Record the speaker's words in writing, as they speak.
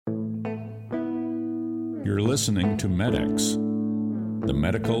You're listening to MedX, the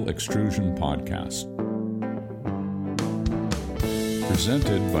Medical Extrusion Podcast.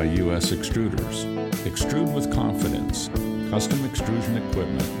 Presented by U.S. Extruders. Extrude with confidence. Custom extrusion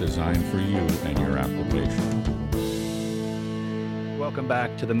equipment designed for you and your application. Welcome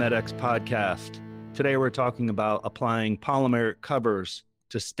back to the MedX Podcast. Today we're talking about applying polymeric covers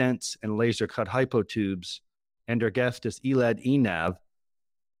to stents and laser-cut hypotubes. And our guest is Elad Einav,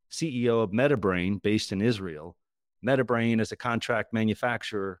 CEO of Medibrane, based in Israel. Medibrane is a contract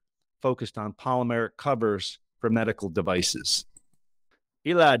manufacturer focused on polymeric covers for medical devices.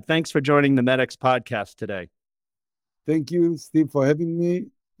 Elad, thanks for joining the MedX Podcast today. Thank you, Steve, for having me.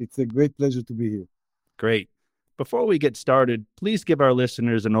 It's a great pleasure to be here. Great. Before we get started, please give our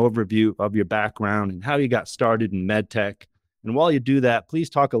listeners an overview of your background and how you got started in medtech. And while you do that, please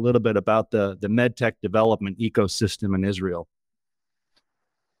talk a little bit about the medtech development ecosystem in Israel.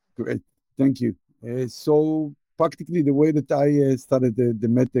 Great. Thank you. So practically the way that I started the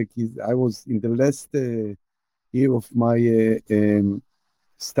medtech is I was in the last year of my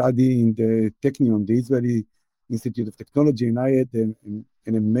study in the Technion, the Israeli Institute of Technology, and I had an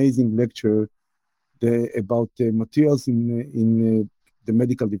amazing lecture about materials in the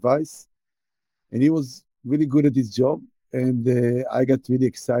medical device. And he was really good at his job. And I got really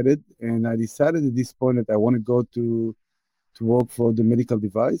excited, and I decided at this point that I want to go to work for the medical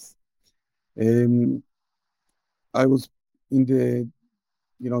device. And I was in the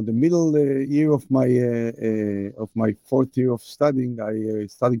middle year of my fourth year of studying. I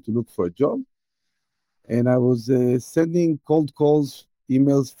started to look for a job, and I was sending cold calls,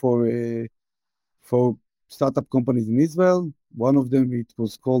 emails for startup companies in Israel. One of them, it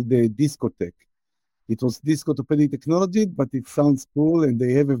was called the Discotech. It was disc orthopedic technology, but it sounds cool, and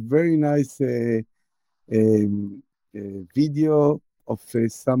they have a very nice video of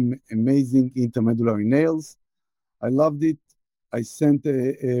some amazing intermedullary nails. I loved it. I sent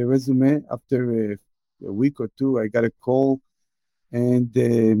a resume. After a week or two, I got a call, and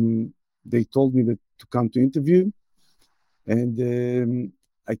they told me to come to interview. And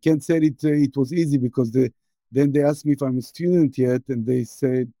I can't say it was easy, because then they asked me if I'm a student yet, and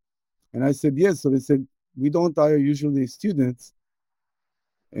I said yes. So they said, we don't hire usually students.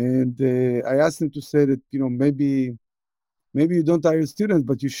 And I asked them to say that, maybe you don't hire students,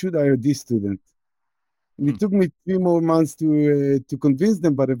 but you should hire this student. And it took me 3 more months to convince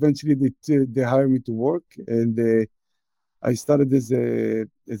them, but eventually they hired me to work. And I started as an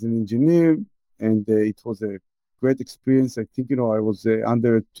engineer, and it was a great experience. I think, I was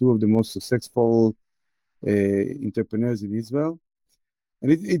under 2 of the most successful entrepreneurs in Israel.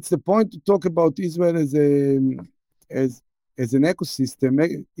 And it's the point to talk about Israel as an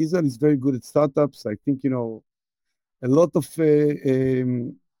ecosystem. Israel is very good at startups. I think, a lot of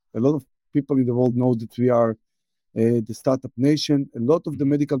people in the world know that we are the startup nation. A lot of the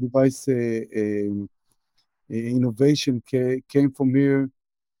medical device innovation came from here.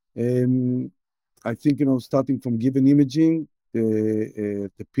 I think, starting from given imaging,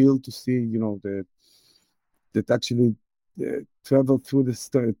 the pill to see, that actually travel through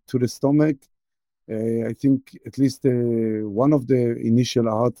to the stomach. I think at least one of the initial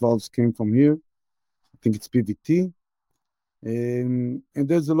heart valves came from here. I think it's PVT. And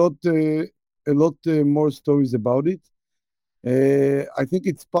there's a lot more stories about it. I think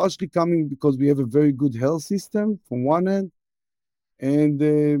it's partially coming because we have a very good health system from one end, and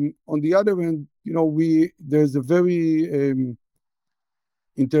on the other end, there's a very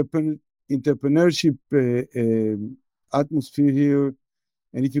entrepreneurship atmosphere here.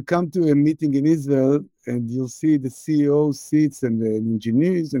 And if you come to a meeting in Israel, and you'll see the CEO sits and the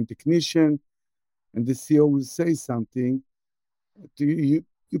engineers and technician, and the CEO will say something, you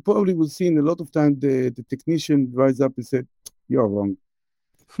probably will see in a lot of time the technician rise up and say, "You're wrong."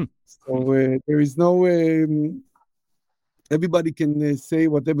 So there is no, everybody can say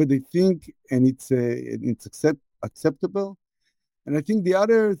whatever they think, and it's acceptable. And I think the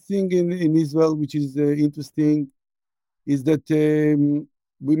other thing in Israel, which is interesting, is that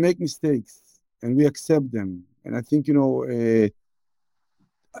we make mistakes and we accept them. And I think,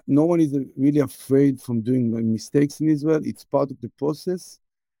 no one is really afraid from doing mistakes in Israel. It's part of the process.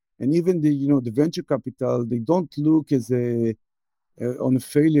 And even the venture capital, they don't look as on a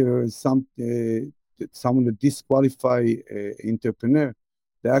failure as someone that disqualify entrepreneur.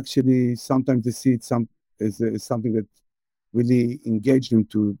 They actually, sometimes they see it as something that really engage them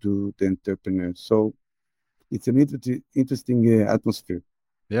to the entrepreneur. So it's an interesting atmosphere.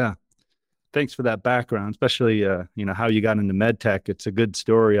 Yeah. Thanks for that background, especially, how you got into medtech. It's a good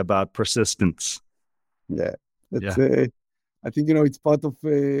story about persistence. Yeah. I think, it's part of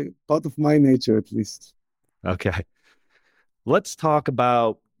my nature, at least. Okay. Let's talk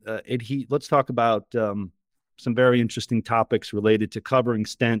about let's talk about some very interesting topics related to covering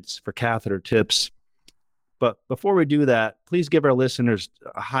stents for catheter tips. But before we do that, please give our listeners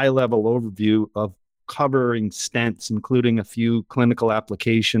a high-level overview of covering stents, including a few clinical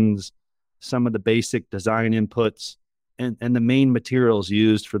applications, some of the basic design inputs, and the main materials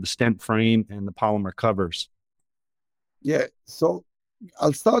used for the stent frame and the polymer covers. Yeah, so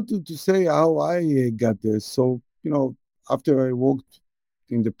I'll start to say how I got there. So, after I worked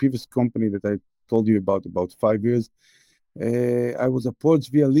in the previous company that I told you about 5 years, I was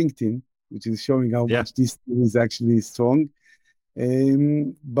approached via LinkedIn, which is showing how Yeah. much this is actually strong,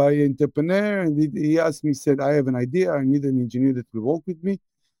 by an entrepreneur. And he asked me, said, I have an idea. I need an engineer that will work with me.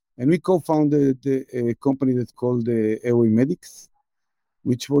 And we co-founded a company that's called Airway Medics,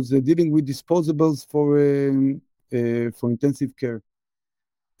 which was dealing with disposables for intensive care.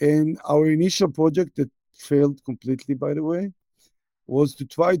 And our initial project that failed completely, by the way, was to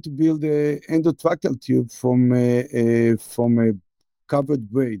try to build an endotracheal tube from a covered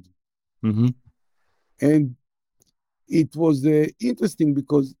braid. Mm-hmm. And it was interesting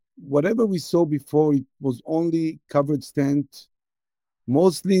because whatever we saw before, it was only covered stent.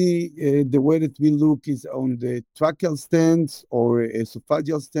 Mostly the way that we look is on the tracheal stents or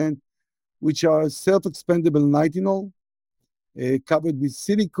esophageal stent, which are self-expandable nitinol, covered with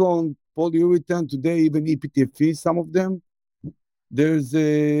silicone, polyurethane, today even EPTFE, some of them.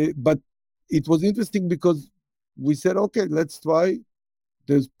 But it was interesting because we said, okay, let's try.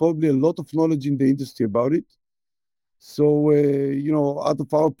 There's probably a lot of knowledge in the industry about it. So, out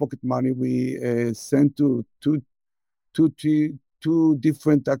of our pocket money, we sent to two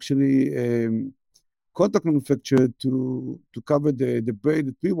different actually contract manufacturer to cover the braid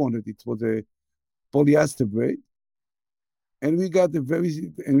that we wanted. It was a polyester braid. And we got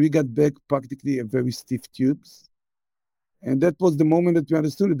back practically a very stiff tubes. And that was the moment that we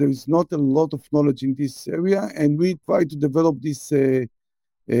understood that there is not a lot of knowledge in this area. And we tried to develop this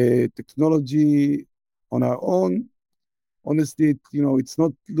technology on our own. Honestly, it's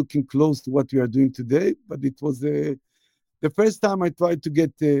not looking close to what we are doing today, but it was the first time I tried to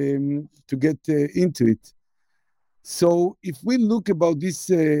get into it. So if we look about this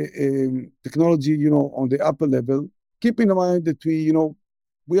technology, on the upper level, keep in mind that we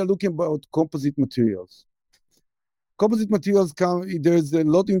are looking about composite materials. Composite materials there's a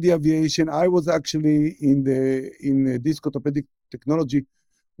lot in the aviation. I was actually in disc orthopedic technology,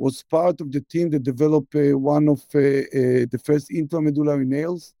 was part of the team that developed one of the first intramedullary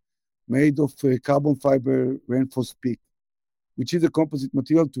nails made of carbon fiber reinforced PEEK, which is a composite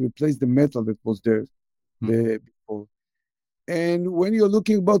material to replace the metal that was there before. And when you're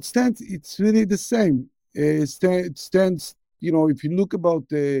looking about stents, it's really the same. Stents, if you look about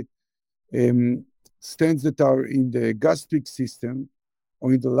the stents that are in the gastric system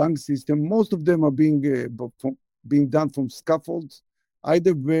or in the lung system, most of them are being done from scaffolds,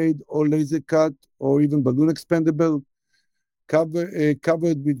 either braid or laser cut or even balloon expandable,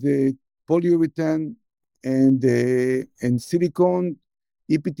 covered with the polyurethane and silicone,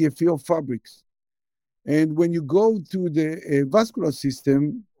 EPTFE or fabrics. And when you go to the vascular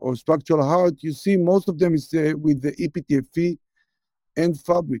system or structural heart, you see most of them is with the EPTFE and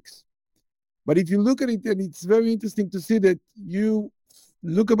fabrics. But if you look at it, and it's very interesting to see that you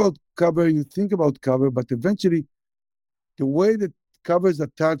look about cover, you think about cover, but eventually the way that covers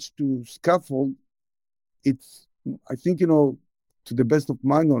attached to scaffold, it's, I think, to the best of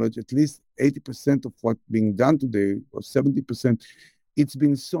my knowledge, at least 80% of what's being done today, or 70%, it's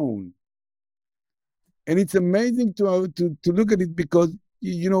been sewn. And it's amazing to look at it because,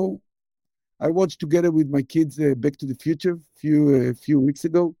 I watched together with my kids Back to the Future a few weeks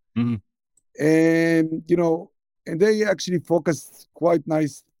ago. Mm-hmm. And, and they actually focused quite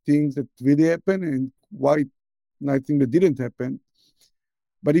nice things that really happened and quite nice things that didn't happen.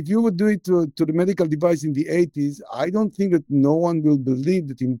 But if you would do it to the medical device in the 80s, I don't think that no one will believe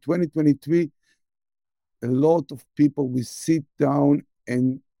that in 2023, a lot of people will sit down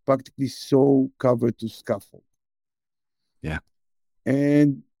and practically sew cover to scaffold. Yeah.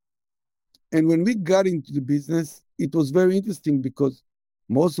 And when we got into the business, it was very interesting because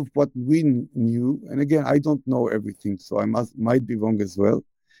most of what we knew, and again, I don't know everything, so I might be wrong as well.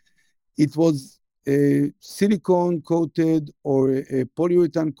 It was a silicone coated or a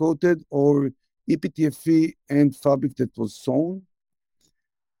polyurethane coated or EPTFE and fabric that was sewn.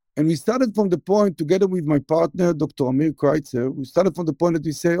 And we started from the point, together with my partner, Dr. Amir Kreitzer, we started from the point that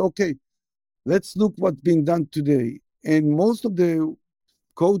we say, okay, let's look what's being done today. And most of the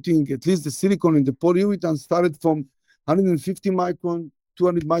coating, at least the silicone and the polyurethane, started from 150 micron,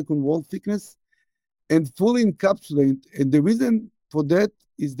 200 micron wall thickness. and fully encapsulate. And the reason for that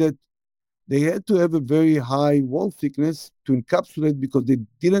is that they had to have a very high wall thickness to encapsulate because they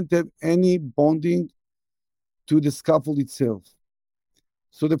didn't have any bonding to the scaffold itself.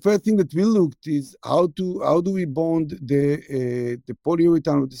 So the first thing that we looked is how do we bond the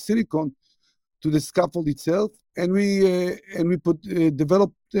polyurethane or the silicone to the scaffold itself, and we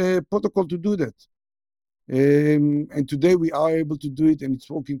developed a protocol to do that. And today we are able to do it, and it's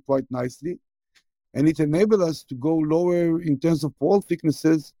working quite nicely. And it enabled us to go lower in terms of wall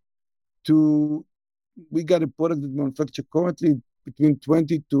thicknesses. We got a product that manufactured currently between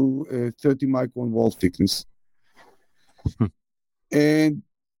 20 to 30 micron wall thickness. and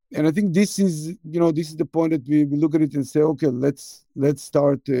I think this is the point that we look at it and say, okay, let's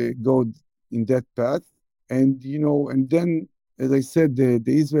start go in that path. And and then, as I said, the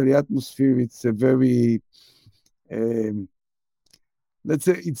Israeli atmosphere, it's a very let's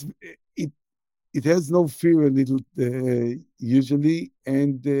say it has no fear a little usually,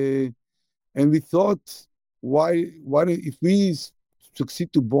 and we thought, why if we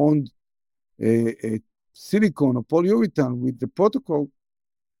succeed to bond a silicone or polyurethane with the protocol,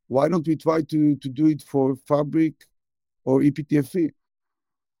 why don't we try to do it for fabric or EPTFE?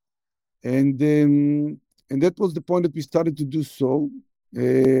 And that was the point that we started to do so.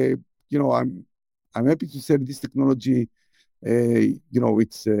 I'm happy to say that this technology,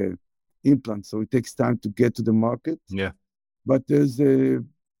 it's implant, so it takes time to get to the market. Yeah. But there's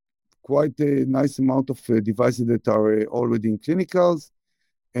quite a nice amount of devices that are already in clinicals,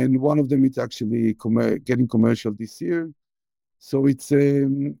 and one of them is actually getting commercial this year. So it's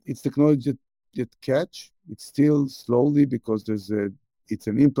technology that catch. It's still slowly because it's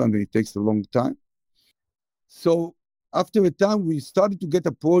an implant and it takes a long time. So after a time, we started to get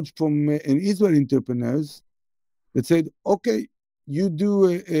approached from an Israeli entrepreneurs that said, okay, you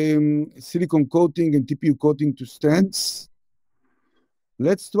do silicone coating and TPU coating to stents.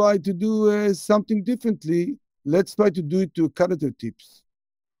 Let's try to do something differently. Let's try to do it to catheter tips.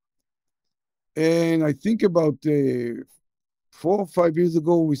 And I think about 4 or 5 years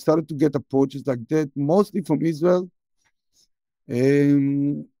ago, we started to get approaches like that, mostly from Israel.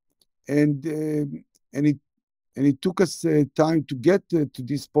 And it took us time to get to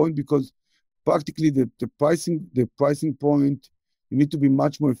this point, because practically the pricing point, you need to be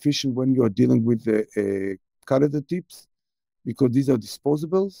much more efficient when you are dealing with catheter tips, because these are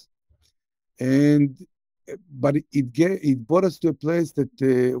disposables. But it brought us to a place that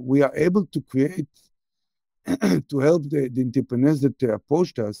we are able to create to help the entrepreneurs that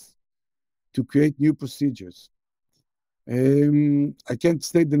approached us to create new procedures. I can't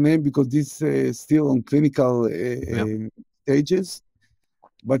state the name because this is still on clinical stages,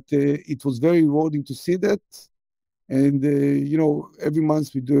 but it was very rewarding to see that. And every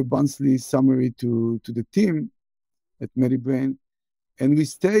month we do a monthly summary to the team at Medibrane, and we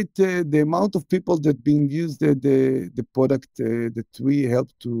state the amount of people that being used the product that we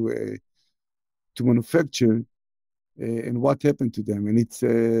help to manufacture, and what happened to them. And it's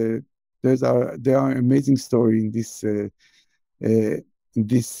there are amazing story in this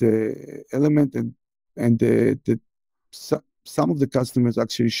element, and some of the customers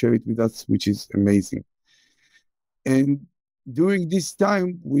actually share it with us, which is amazing. And during this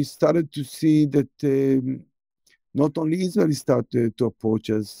time, we started to see that not only Israel started to approach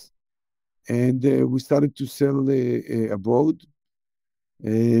us, and we started to sell abroad,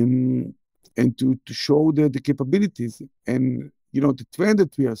 and to show the capabilities. And the trend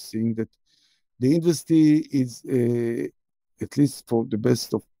that we are seeing, that the industry is, at least for the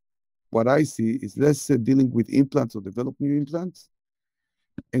best of what I see, is less dealing with implants or develop new implants,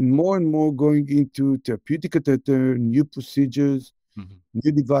 and more going into therapeutic catheter, new procedures,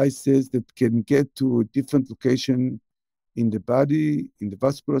 new devices that can get to a different location in the body, in the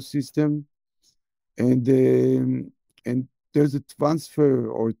vascular system. And there's a transfer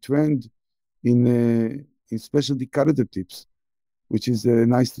or trend in specialty catheter tips, which is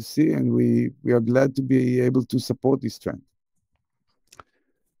nice to see, and we are glad to be able to support this trend.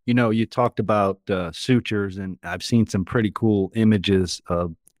 You talked about sutures, and I've seen some pretty cool images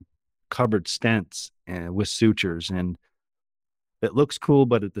of covered stents with sutures, and it looks cool,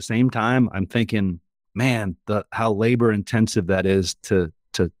 but at the same time, I'm thinking, man, how labor intensive that is to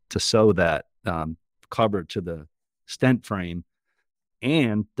sew that cover to the stent frame.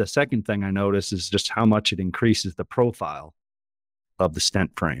 And the second thing I notice is just how much it increases the profile of the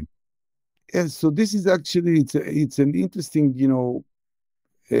stent frame. Yeah, so this is actually, it's an interesting,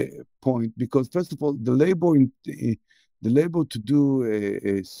 point, because first of all, the labor to do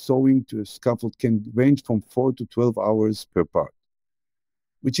a sewing to a scaffold can range from 4 to 12 hours per part,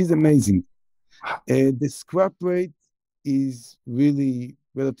 which is amazing. The scrap rate is really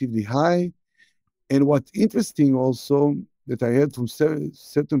relatively high. And what's interesting also that I heard from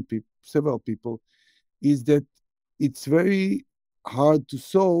several people is that it's very hard to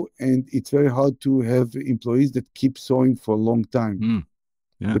sew and it's very hard to have employees that keep sewing for a long time.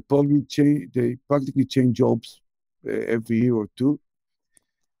 Yeah. They practically change jobs every year or two.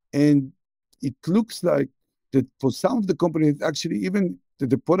 And it looks like that for some of the companies, actually, even that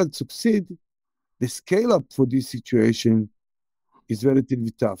the product succeed, the scale up for this situation is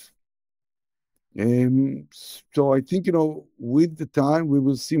relatively tough. So I think, with the time, we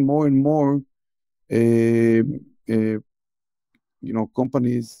will see more and more,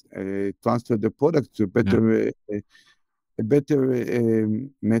 companies transfer the product to a better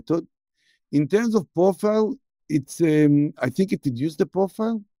method. In terms of profile, I think it reduced the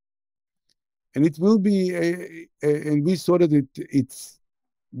profile, and it will be, and we saw that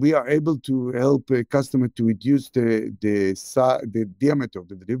we are able to help a customer to reduce the diameter of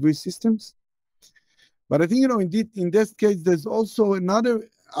the delivery systems. But I think, indeed, in this case, there's also another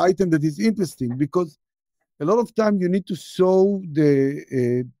item that is interesting because a lot of time you need to sew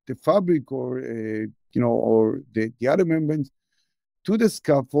the fabric or the other membranes to the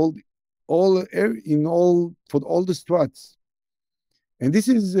scaffold for all the struts, and this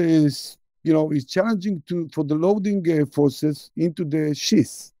is challenging for the loading forces into the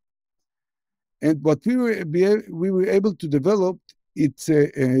sheath. And what we were able to develop, it's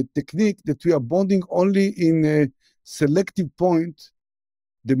a technique that we are bonding only in a selective point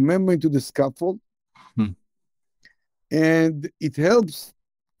the membrane to the scaffold. And it helps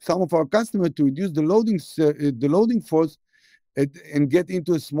some of our customers to reduce the loading force and get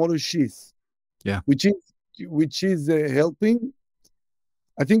into a smaller sheath. Yeah, which is helping.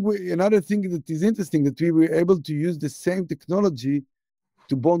 I think another thing that is interesting that we were able to use the same technology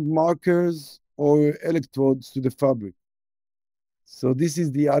to bond markers or electrodes to the fabric. So this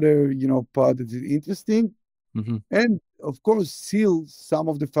is the other part that is interesting, and of course seal some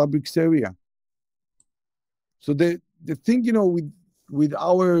of the fabric's area. So the thing with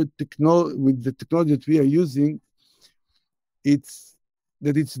our with the technology that we are using, it's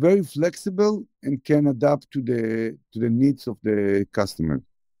very flexible and can adapt to the needs of the customer.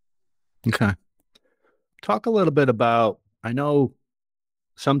 Okay. Talk a little bit about, I know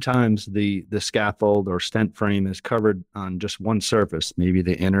sometimes the scaffold or stent frame is covered on just one surface, maybe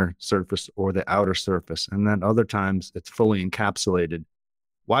the inner surface or the outer surface, and then other times it's fully encapsulated.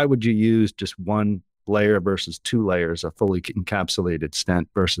 Why would you use just one layer versus two layers, a fully encapsulated stent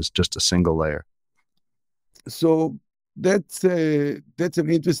versus just a single layer? So that's an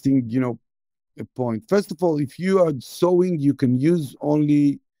interesting, point. First of all, if you are sewing, you can use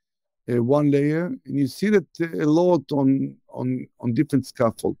only one layer, and you see that a lot on different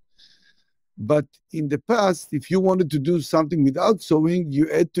scaffold. But in the past, if you wanted to do something without sewing, you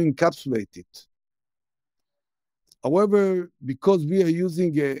had to encapsulate it. However, because we are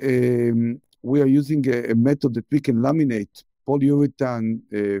using a method that we can laminate polyurethane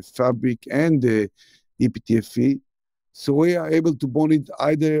fabric and EPTFE, so we are able to bond it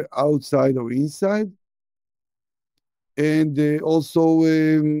either outside or inside. And also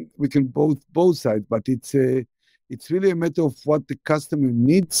we can both sides, but it's really a matter of what the customer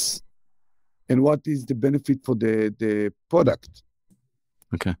needs and what is the benefit for the product.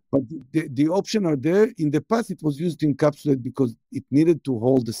 Okay. But the options are there. In the past, it was used to encapsulate because it needed to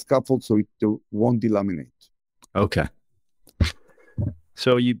hold the scaffold so it won't delaminate. Okay.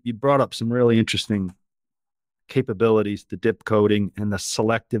 So you brought up some really interesting capabilities, the dip coating and the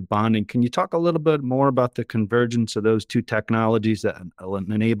selective bonding. Can you talk a little bit more about the convergence of those two technologies that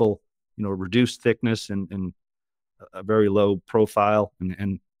enable, reduced thickness and a very low profile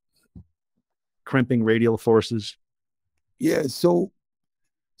and crimping radial forces? Yeah. So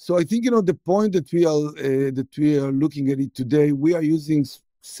I think the point that we are looking at it today, we are using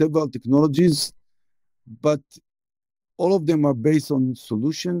several technologies, but all of them are based on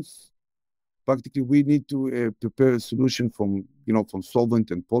solutions. Practically, we need to prepare a solution from solvent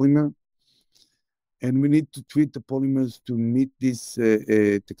and polymer, and we need to treat the polymers to meet these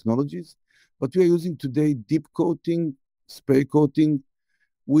technologies. But we are using today dip coating, spray coating,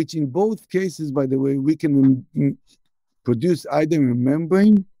 which in both cases, by the way, we can produce either a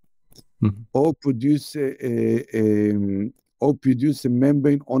membrane or produce a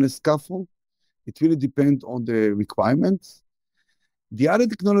membrane on a scaffold. It really depends on the requirements. The other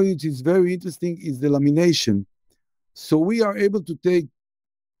technology which is very interesting is the lamination. So we are able to take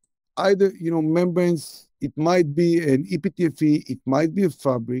either membranes. It might be an EPTFE, it might be a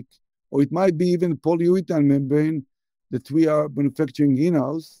fabric, or it might be even polyurethane membrane that we are manufacturing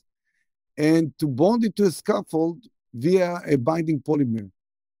in-house, and to bond it to a scaffold via a binding polymer.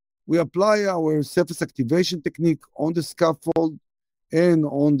 We apply our surface activation technique on the scaffold and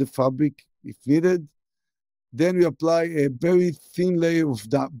on the fabric if needed. Then we apply a very thin layer of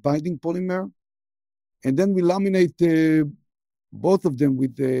that binding polymer, and then we laminate both of them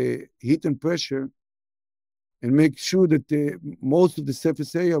with the heat and pressure and make sure that most of the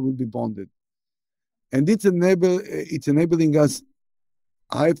surface area will be bonded. And it's enabling us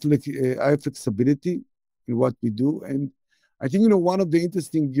high flexibility in what we do. And I think, one of the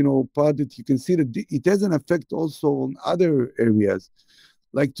interesting, part that you can see that it has an effect also on other areas.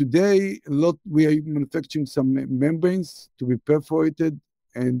 Like today, we are manufacturing some membranes to be perforated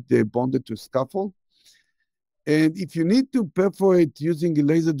and bonded to scaffold. And if you need to perforate using a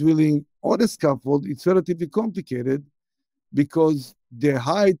laser drilling on a scaffold, it's relatively complicated because the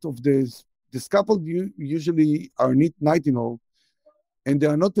height of the scaffold usually are 19, and they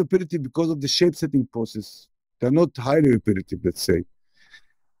are not repetitive because of the shape setting process. They're not highly repetitive, let's say.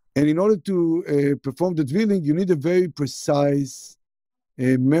 And in order to perform the drilling, you need a very precise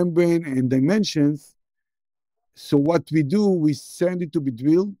membrane and dimensions. So what we do, we send it to be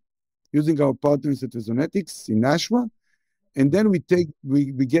drilled using our partners at Resonetics in Nashua, and then we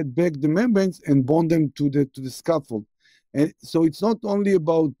get back the membranes and bond them to the scaffold. And so it's not only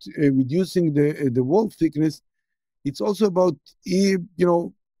about reducing the wall thickness, it's also about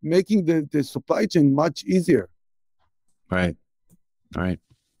making the supply chain much easier. Right. All right.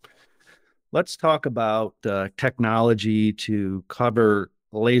 Let's talk about technology to cover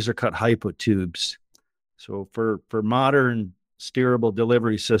laser cut hypotubes. So for modern steerable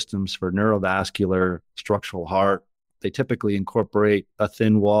delivery systems for neurovascular structural heart, they typically incorporate a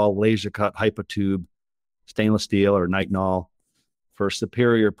thin wall laser cut hypotube, stainless steel or nitinol, for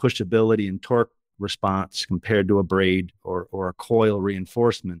superior pushability and torque response compared to a braid or a coil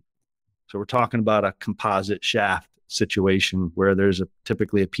reinforcement. So we're talking about a composite shaft situation where there's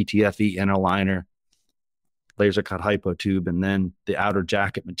typically a PTFE inner liner, laser cut hypotube, and then the outer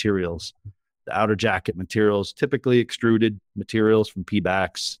jacket materials. The outer jacket materials, typically extruded materials from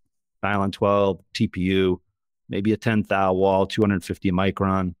PBAX, nylon 12, TPU, maybe a 10 thou wall, 250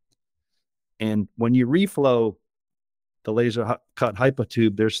 micron. And when you reflow the laser cut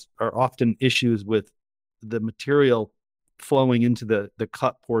hypotube, there's are often issues with the material flowing into the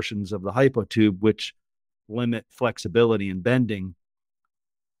cut portions of the hypotube, which limit flexibility and bending.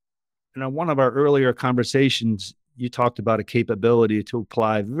 And on one of our earlier conversations, you talked about a capability to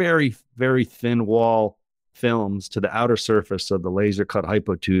apply very, very thin wall films to the outer surface of the laser cut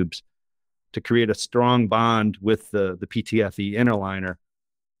hypotubes to create a strong bond with the PTFE inner liner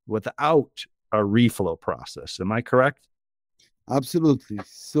without a reflow process. Am I correct? Absolutely.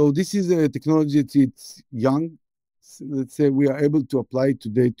 So this is a technology it's young. So let's say we are able to apply it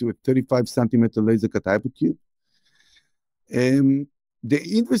today to a 35 centimeter laser cut hypotube.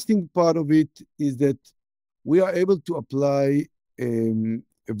 The interesting part of it is that we are able to apply a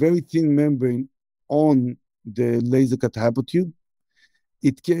very thin membrane on the laser cut hypotube.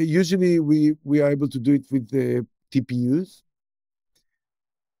 Usually we are able to do it with the TPUs.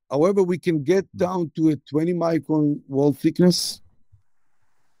 However, we can get down to a 20 micron wall thickness.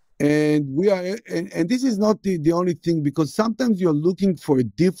 And this is not the only thing, because sometimes you're looking for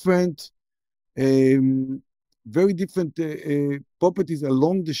different, very different properties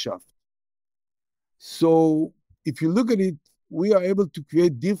along the shaft. So if you look at it, we are able to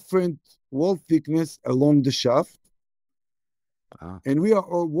create different wall thickness along the shaft. And we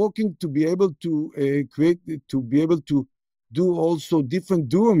are working to be able to do also different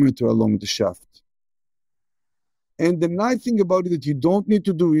durometer along the shaft. And the nice thing about it is that you don't need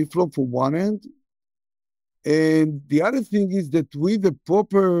to do reflow for one end. And the other thing is that with the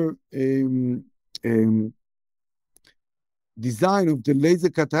proper design of the laser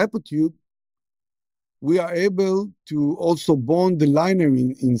cut hypotube, we are able to also bond the liner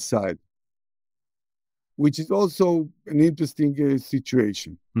inside, which is also an interesting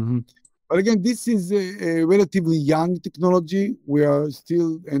situation. Mm-hmm. But again, this is a relatively young technology. We are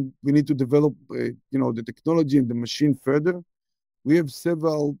still, and we need to develop, the technology and the machine further. We have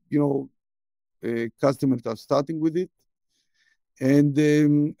several, customers that are starting with it, and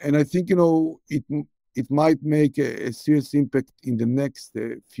I think it might make a serious impact in the next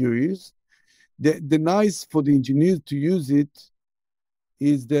few years. The nice for the engineers to use it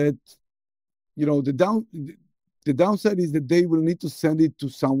is that, the downside is that they will need to send it to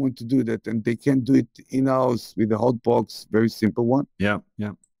someone to do that, and they can't do it in-house with a hot box, very simple one. Yeah.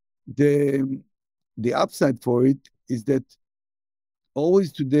 The upside for it is that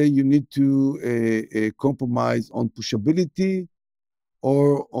always today you need to compromise on pushability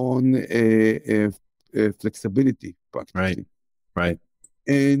or on on flexibility practically. Right.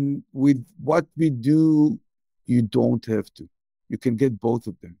 And with what we do, you don't have to. You can get both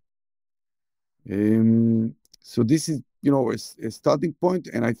of them. So this is, a starting point.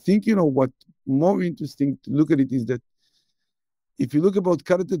 And I think, what more interesting to look at it is that if you look about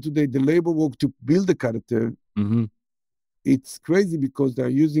catheter today, the labor work to build the catheter, it's crazy because they're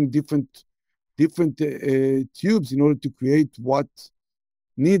using different tubes in order to create what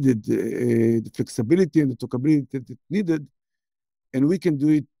needed, the flexibility and the talkability that it needed, and we can do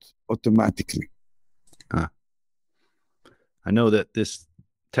it automatically. I know that this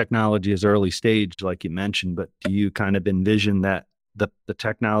technology is early stage, like you mentioned, but do you kind of envision that the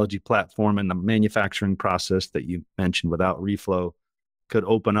technology platform and the manufacturing process that you mentioned without reflow could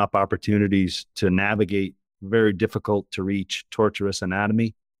open up opportunities to navigate very difficult to reach tortuous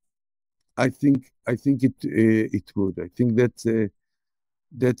anatomy? I think it would. I think that's the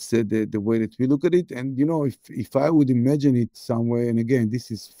way that we look at it. And if I would imagine it somewhere, and again, this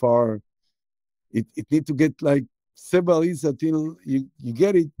is far. It need to get like several years until you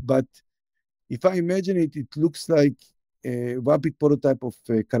get it. But if I imagine it, it looks like a rapid prototype of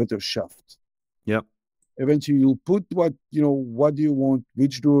a catheter shaft. Yep. Eventually, you'll put what do you want,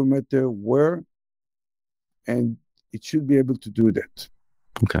 which durometer, where, and it should be able to do that.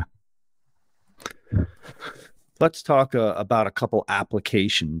 Okay. Let's talk about a couple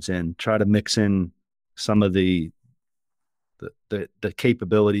applications and try to mix in some of the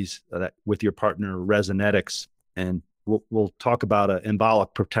capabilities that with your partner Resonetics, and we'll talk about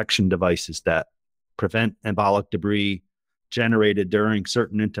embolic protection devices that prevent embolic debris generated during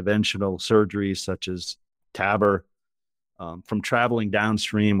certain interventional surgeries, such as TAVR, from traveling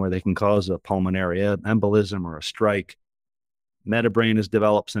downstream where they can cause a pulmonary embolism or a strike. Medibrane has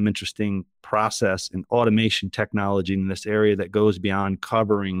developed some interesting process and automation technology in this area that goes beyond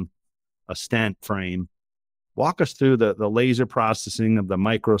covering a stent frame. Walk us through the laser processing of the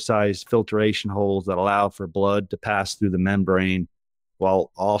micro-sized filtration holes that allow for blood to pass through the membrane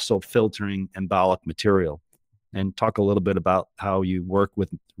while also filtering embolic material. And talk a little bit about how you work with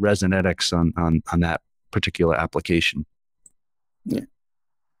Resonetics on that particular application. Yeah.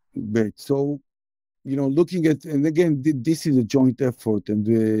 Great. So, looking at, and again, this is a joint effort, and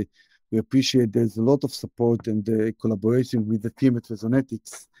we appreciate there's a lot of support and collaboration with the team at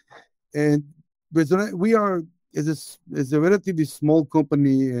Resonetics. And we are, as a relatively small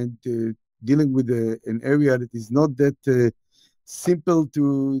company and dealing with an area that is not that simple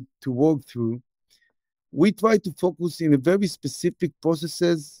to work through, we try to focus in a very specific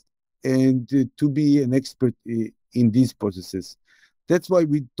processes and to be an expert in these processes. That's why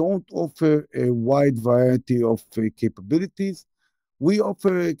we don't offer a wide variety of capabilities. We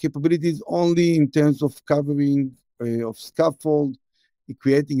offer capabilities only in terms of covering of scaffold,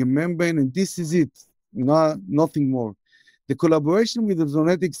 creating a membrane, and this is it, nothing more. The collaboration with the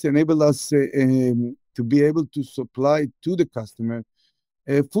Resonetics enabled us to be able to supply to the customer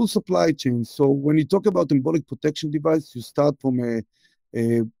a full supply chain. So when you talk about embolic protection device, you start from a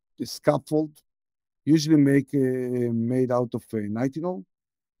scaffold, usually made out of nitinol,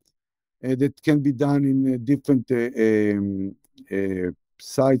 that can be done in different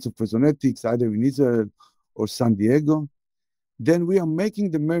sites of Resonetics, either in Israel or San Diego. Then we are making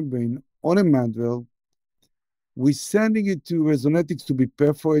the membrane on a mandrel. We're sending it to Resonetics to be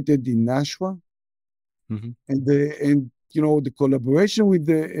perforated in Nashua, and the collaboration with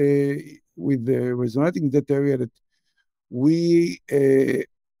the Resonetics in that area, that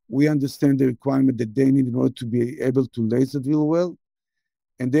we understand the requirement that they need in order to be able to laser drill well,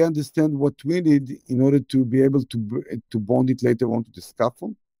 and they understand what we need in order to be able to bond it later onto the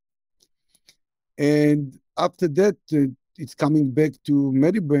scaffold. And after that, it's coming back to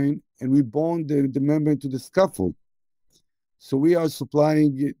Medibrane, and we bond the membrane to the scaffold. So we are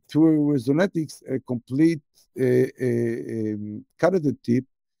supplying through Resonetics a complete catheter tip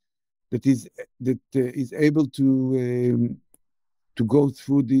that is able to go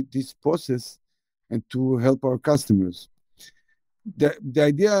through this process and to help our customers. The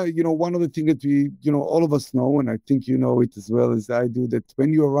idea, one of the things that we, all of us know, and I think you know it as well as I do, that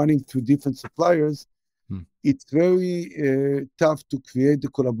when you are running through different suppliers, it's very tough to create the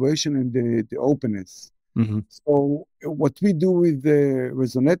collaboration and the openness. So what we do with the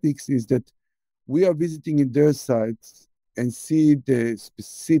Resonetics is that we are visiting in their sites and see the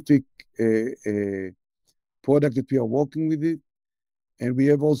specific product that we are working with it. And we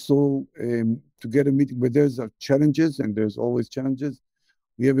have also, to get a meeting where there's challenges, and there's always challenges.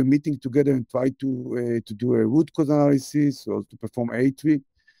 We have a meeting together and try to do a root cause analysis or to perform A3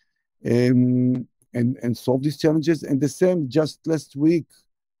 and solve these challenges. And the same, just last week,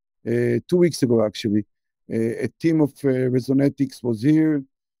 2 weeks ago, actually. A team of Resonetics was here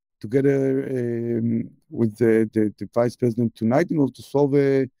together with the vice president tonight in order to solve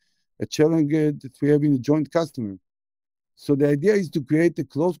a challenge that we have in a joint customer. So the idea is to create a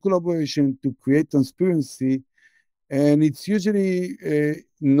close collaboration, to create transparency, and it's usually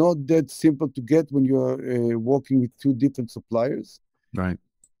not that simple to get when you are working with two different suppliers. Right.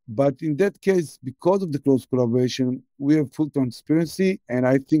 But in that case, because of the close collaboration, we have full transparency, and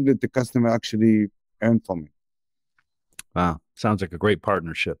I think that the customer actually earned from it. Wow. Sounds like a great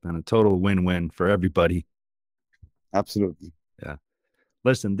partnership and a total win-win for everybody. Absolutely. Yeah.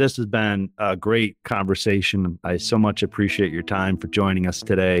 Listen, this has been a great conversation. I so much appreciate your time for joining us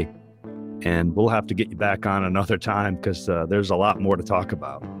today. And we'll have to get you back on another time because there's a lot more to talk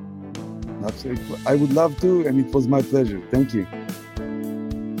about. Absolutely. I would love to, and it was my pleasure. Thank you.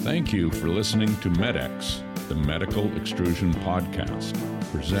 Thank you for listening to MedX, the Medical Extrusion Podcast,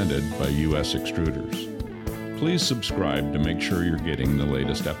 presented by US Extruders. Please subscribe to make sure you're getting the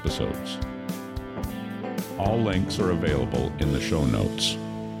latest episodes. All links are available in the show notes.